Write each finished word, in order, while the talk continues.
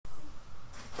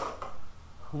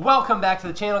Welcome back to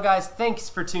the channel, guys. Thanks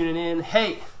for tuning in.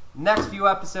 Hey, next few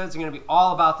episodes are going to be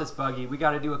all about this buggy. We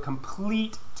got to do a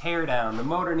complete teardown. The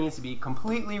motor needs to be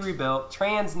completely rebuilt,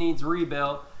 trans needs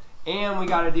rebuilt, and we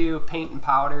got to do paint and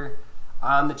powder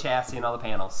on the chassis and all the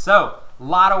panels. So, a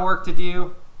lot of work to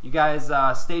do. You guys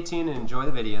stay tuned and enjoy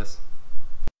the videos.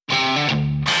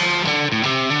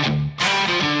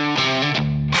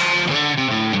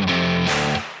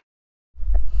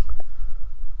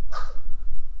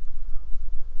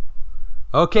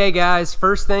 Okay guys,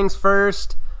 first things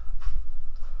first,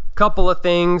 couple of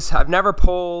things. I've never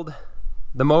pulled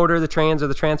the motor, the trans, or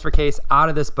the transfer case out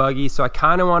of this buggy, so I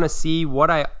kind of want to see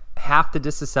what I have to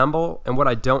disassemble and what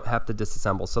I don't have to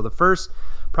disassemble. So the first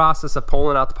process of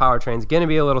pulling out the powertrain is going to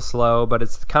be a little slow, but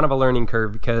it's kind of a learning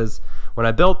curve because when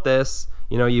I built this,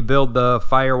 you know, you build the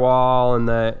firewall and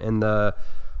the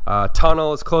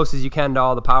tunnel as close as you can to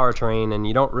all the powertrain, and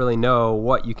you don't really know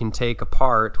what you can take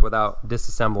apart without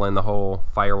disassembling the whole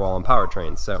firewall and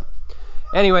powertrain. So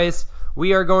anyways,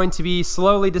 we are going to be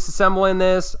slowly disassembling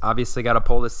this. Obviously got to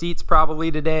pull the seats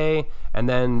probably today, and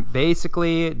then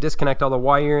basically disconnect all the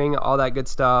wiring, all that good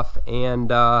stuff,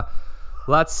 and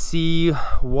let's see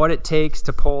what it takes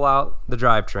to pull out the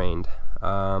drivetrain.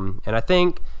 And I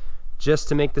think just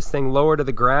to make this thing lower to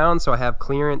the ground so I have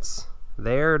clearance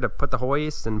there to put the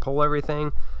hoist and pull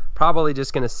everything, probably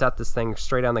just going to set this thing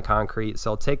straight on the concrete.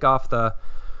 So I'll take off the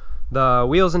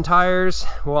wheels and tires,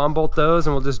 we'll unbolt those,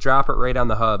 and we'll just drop it right on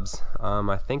the hubs.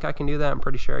 I think I can do that. I'm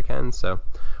pretty sure I can. So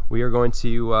we are going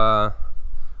to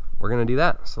we're going to do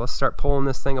that. So let's start pulling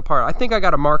this thing apart. I think I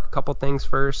got to mark a couple things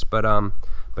first, but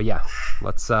yeah,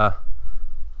 let's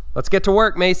get to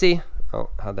work, Macy. Oh,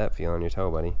 how'd that feel on your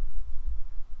toe, buddy?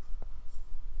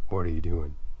 What are you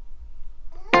doing?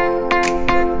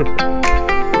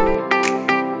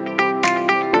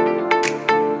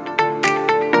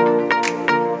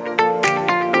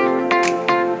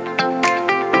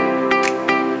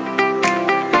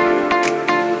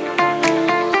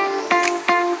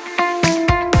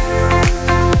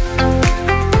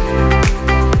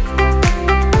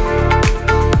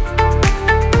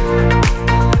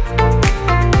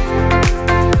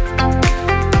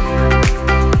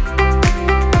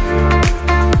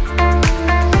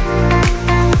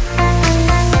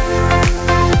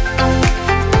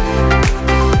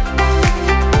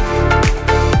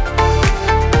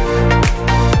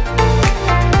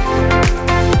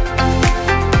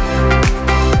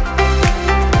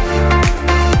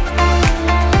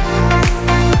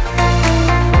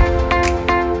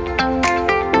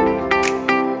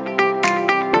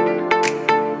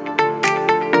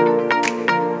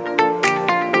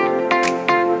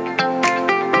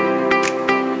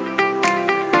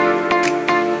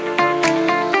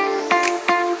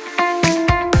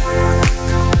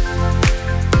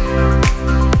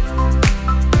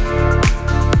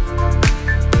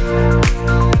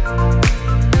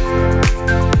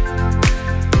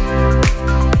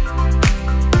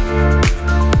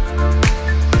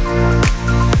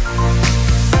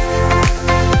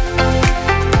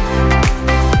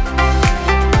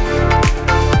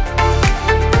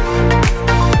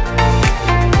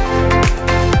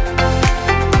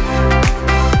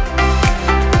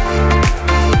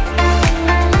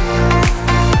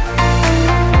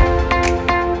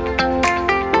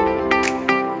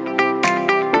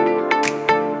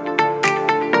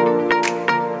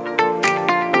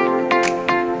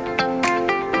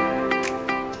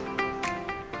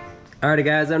 Alrighty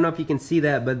guys, I don't know if you can see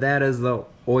that, but that is the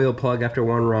oil plug after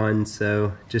one run.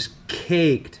 So just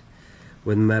caked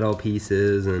with metal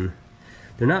pieces, and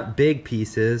they're not big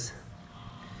pieces.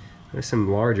 There's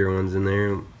some larger ones in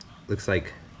there. Looks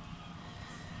like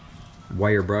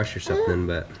wire brush or something,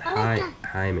 but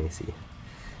hi Macy.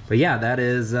 But yeah, that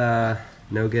is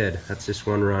no good. That's just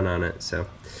one run on it. So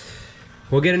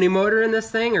we'll get a new motor in this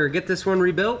thing, or get this one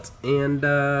rebuilt,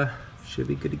 and should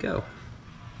be good to go.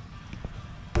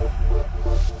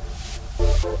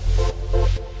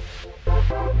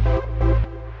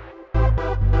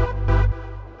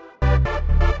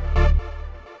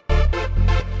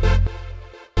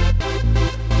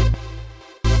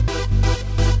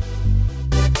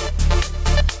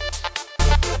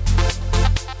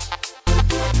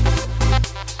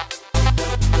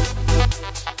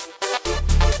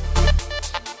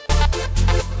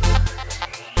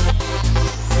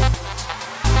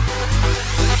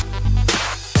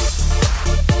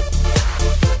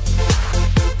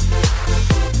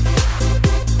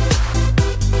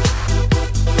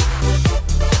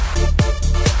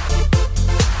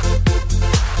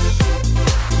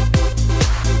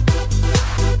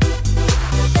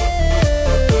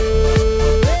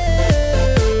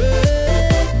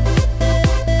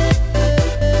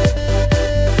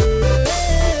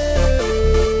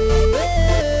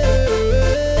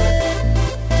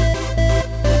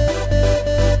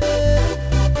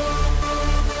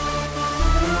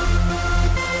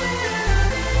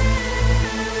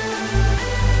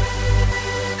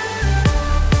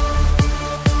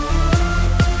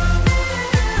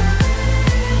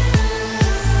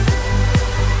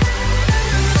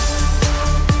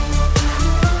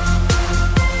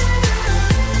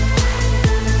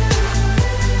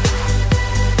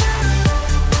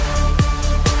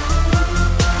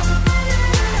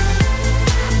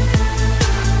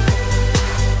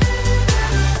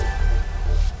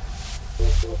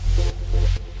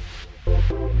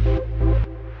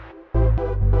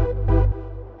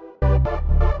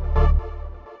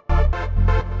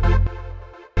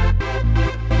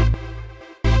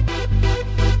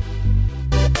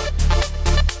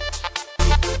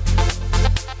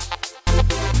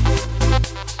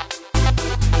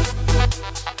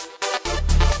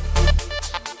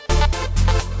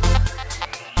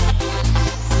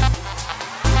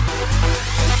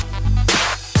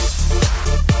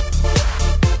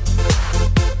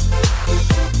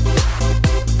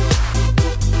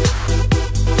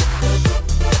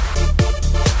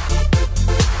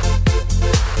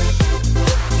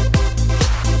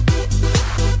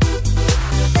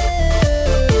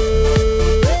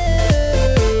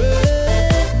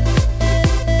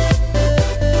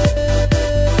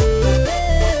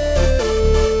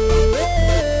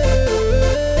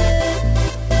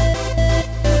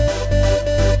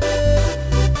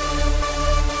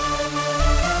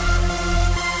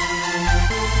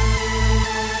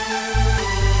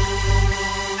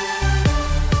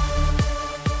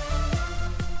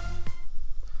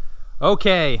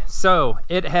 Okay, so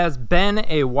it has been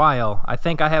a while. I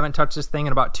think I haven't touched this thing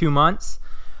in about 2 months.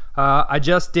 I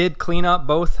just did clean up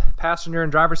both passenger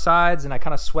and driver sides, and I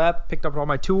kind of swept, picked up all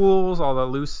my tools, all the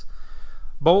loose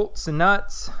bolts and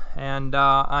nuts, and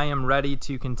I am ready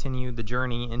to continue the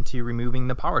journey into removing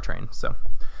the powertrain. So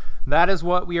that is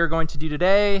what we are going to do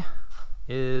today,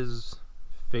 is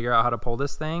figure out how to pull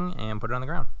this thing and put it on the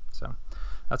ground. So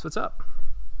that's what's up.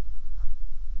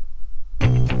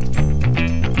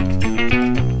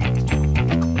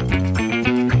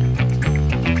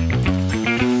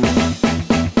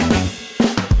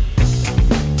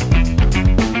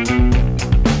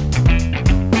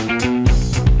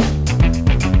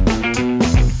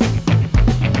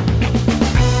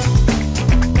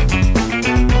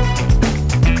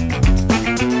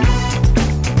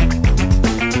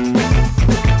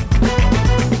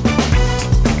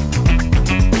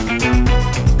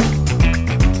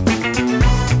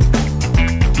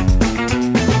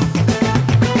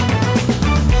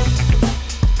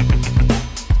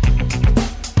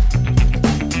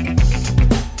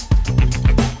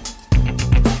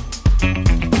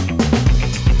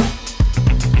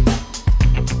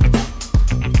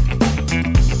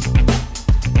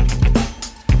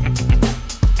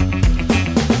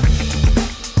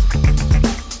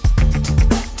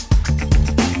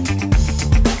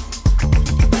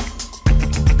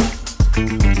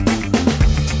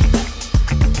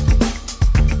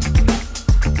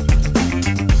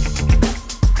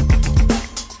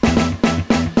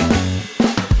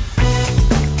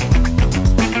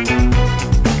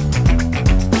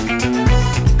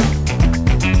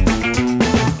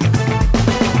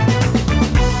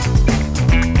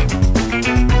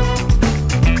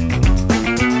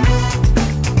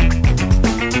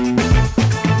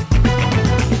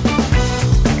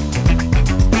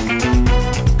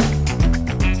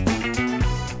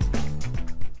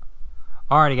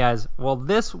 Alrighty guys, well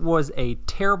this was a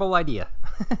terrible idea.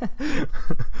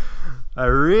 I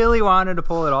really wanted to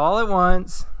pull it all at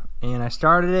once, and I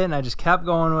started it and I just kept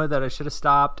going with it. I should have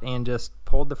stopped and just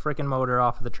pulled the freaking motor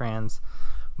off of the trans,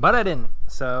 but I didn't.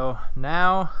 So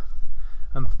now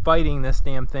I'm fighting this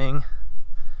damn thing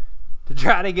to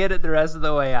try to get it the rest of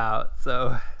the way out.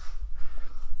 So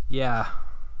yeah,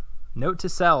 note to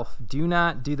self, do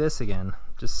not do this again.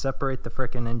 Just separate the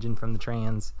frickin' engine from the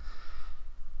trans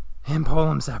and pull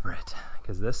them separate,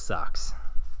 because this sucks.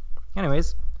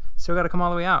 Anyways, still got to come all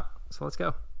the way out, so let's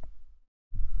go.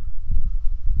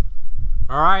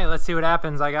 Alright, let's see what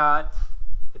happens.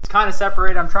 It's kind of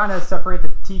separated. I'm trying to separate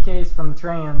the T-case from the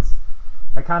trans.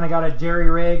 I kind of got it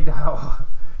jerry-rigged.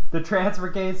 The transfer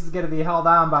case is going to be held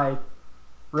on by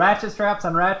ratchet straps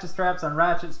on ratchet straps on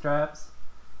ratchet straps.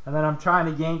 And then I'm trying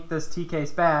to yank this T-case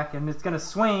back, and it's going to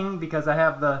swing because I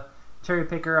have the cherry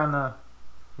picker on the,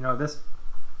 this,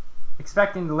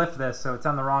 expecting to lift this, so it's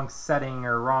on the wrong setting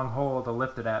or wrong hole to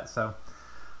lift it at. So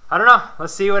I don't know,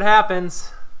 let's see what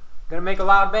happens. Gonna make a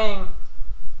loud bang.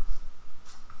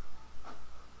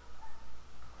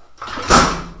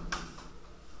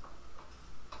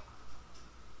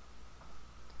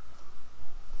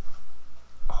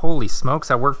 Holy smokes,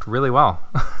 that worked really well.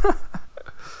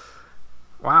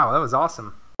 Wow, that was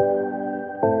awesome.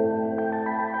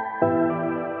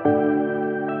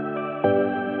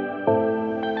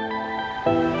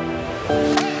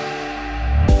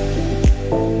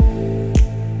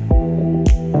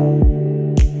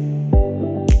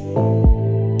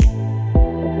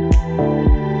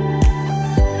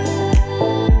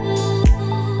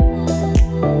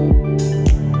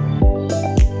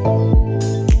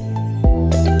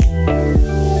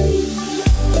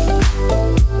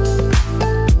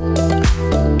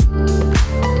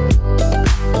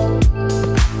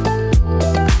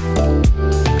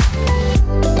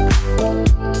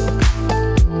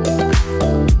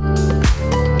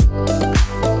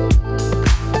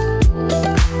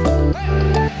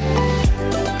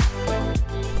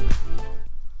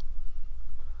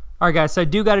 Alright guys, so I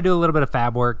do got to do a little bit of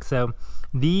fab work. So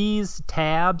these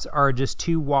tabs are just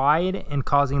too wide and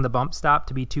causing the bump stop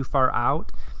to be too far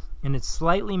out, and it's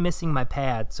slightly missing my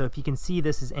pad. So if you can see,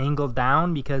 this is angled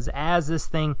down because as this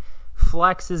thing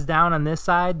flexes down on this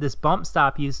side, this bump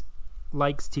stop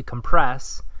likes to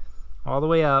compress all the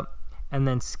way up and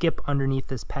then skip underneath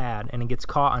this pad, and it gets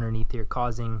caught underneath here,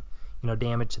 causing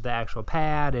damage to the actual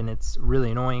pad, and it's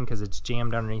really annoying because it's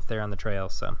jammed underneath there on the trail.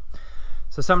 So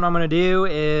something I'm going to do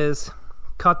is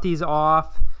cut these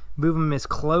off, move them as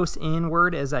close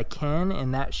inward as I can,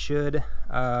 and that should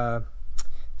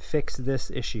fix this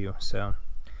issue. So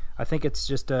I think it's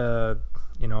just a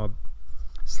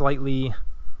slightly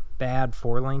bad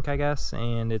 4-link, I guess,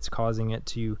 and it's causing it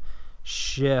to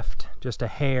shift just a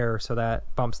hair so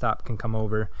that bump stop can come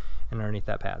over and underneath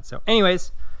that pad. So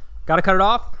anyways, got to cut it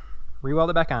off, re-weld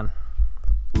it back on.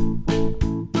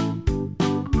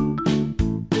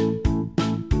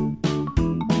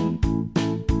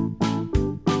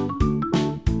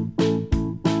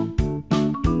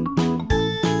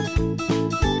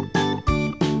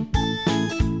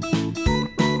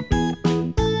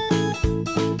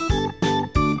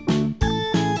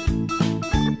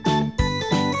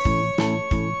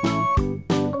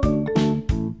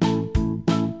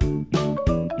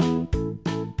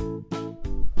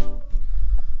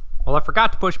 Well, I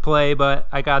forgot to push play, but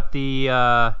I got the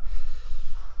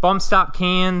bump stop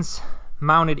cans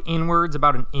mounted inwards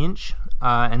about an inch,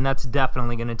 and that's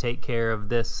definitely going to take care of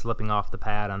this slipping off the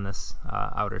pad on this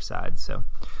outer side. So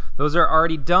those are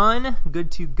already done,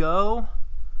 good to go.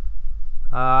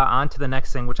 On to the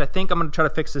next thing, which I think I'm going to try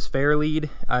to fix this fair lead.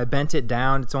 I bent it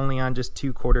down. It's only on just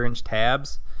 2 1/4-inch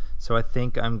tabs. So I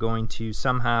think I'm going to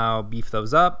somehow beef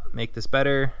those up, make this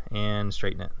better, and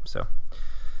straighten it. So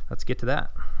let's get to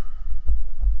that.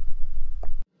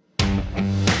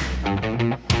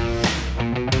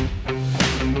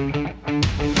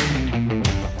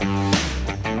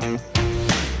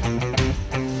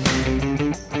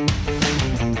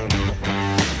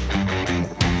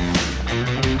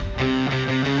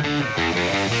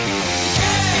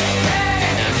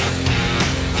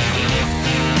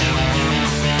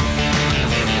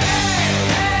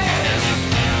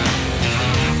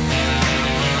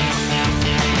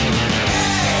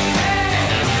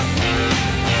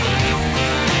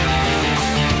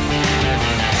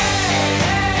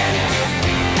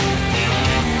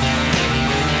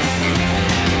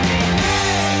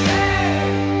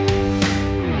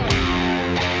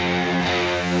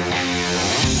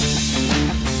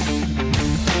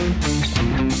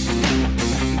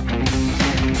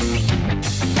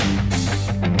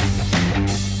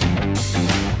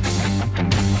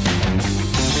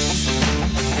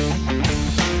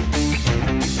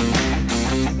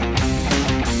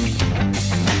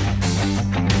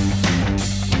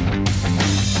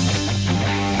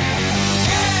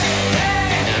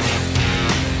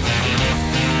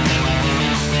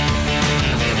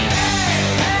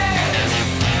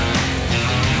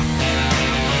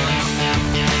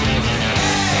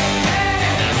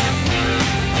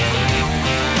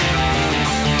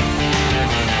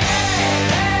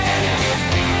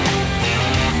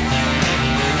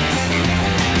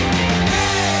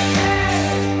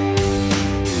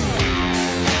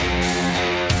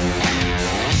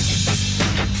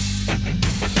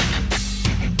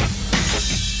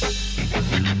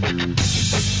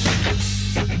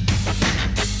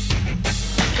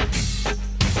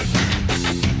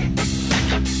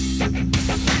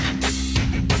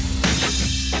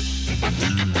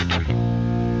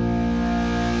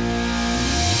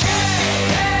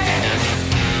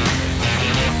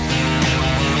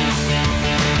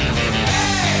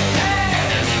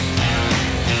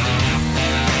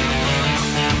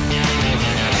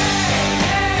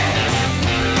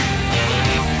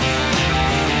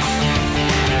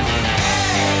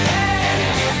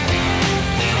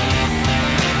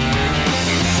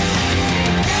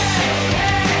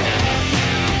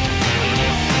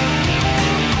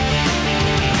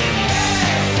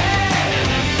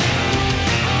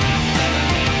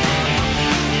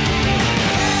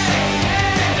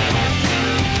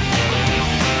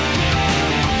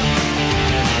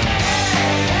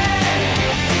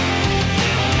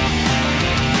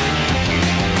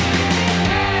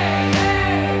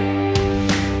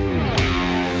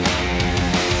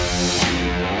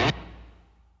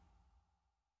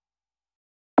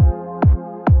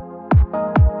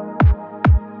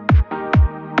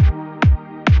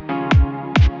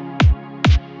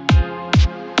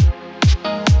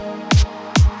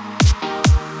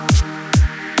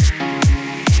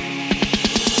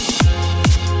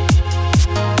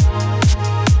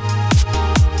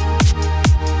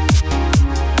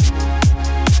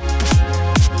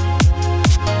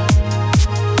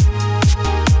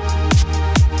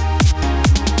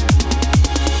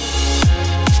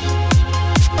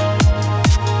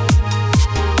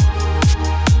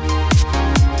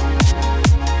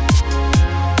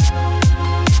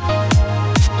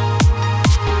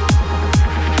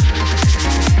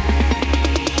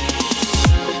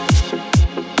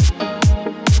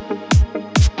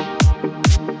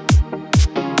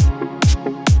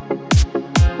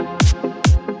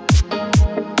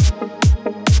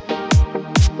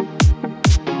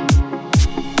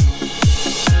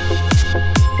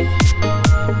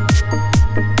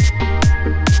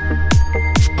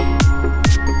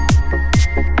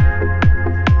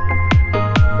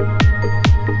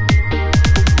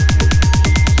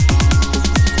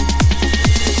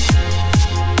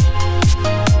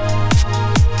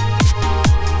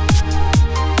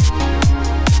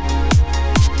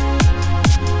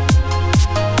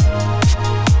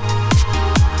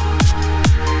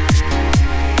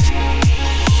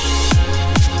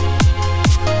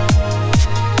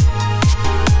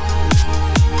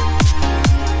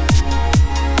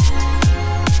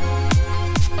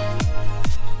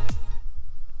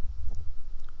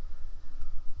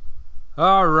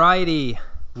 Alrighty,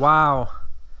 wow,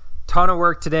 ton of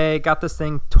work today. Got this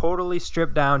thing totally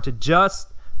stripped down to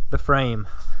just the frame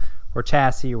or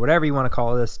chassis or whatever you want to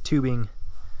call this tubing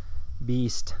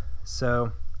beast.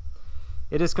 So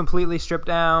it is completely stripped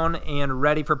down and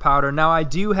ready for powder. Now I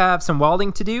do have some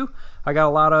welding to do. I got a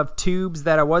lot of tubes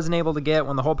that I wasn't able to get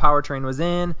when the whole powertrain was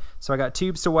in, so I got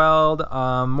tubes to weld,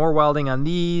 more welding on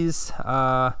these,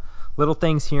 little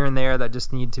things here and there that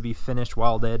just need to be finished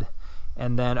welded.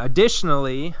 And then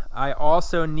additionally, I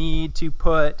also need to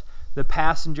put the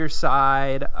passenger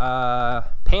side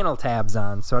panel tabs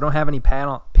on. So I don't have any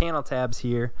panel tabs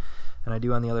here, and I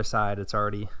do on the other side. It's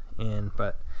already in,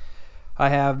 but I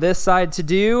have this side to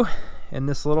do and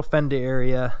this little fender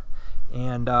area,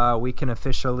 and we can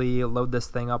officially load this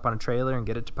thing up on a trailer and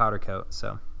get it to powder coat.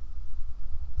 So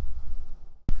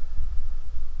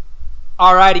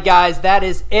alrighty guys, that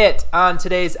is it on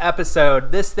today's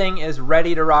episode. This thing is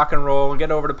ready to rock and roll. We'll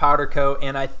get over to powder coat,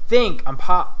 and I think I'm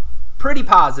pretty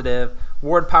positive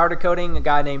Ward Powder Coating, a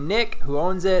guy named Nick who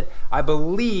owns it, I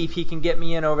believe he can get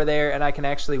me in over there and I can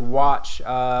actually watch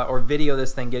or video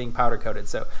this thing getting powder coated.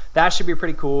 So that should be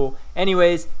pretty cool.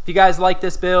 Anyways, if you guys like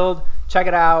this build, check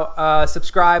it out.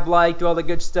 Subscribe, like, do all the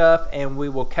good stuff, and we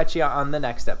will catch you on the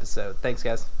next episode. Thanks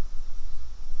guys.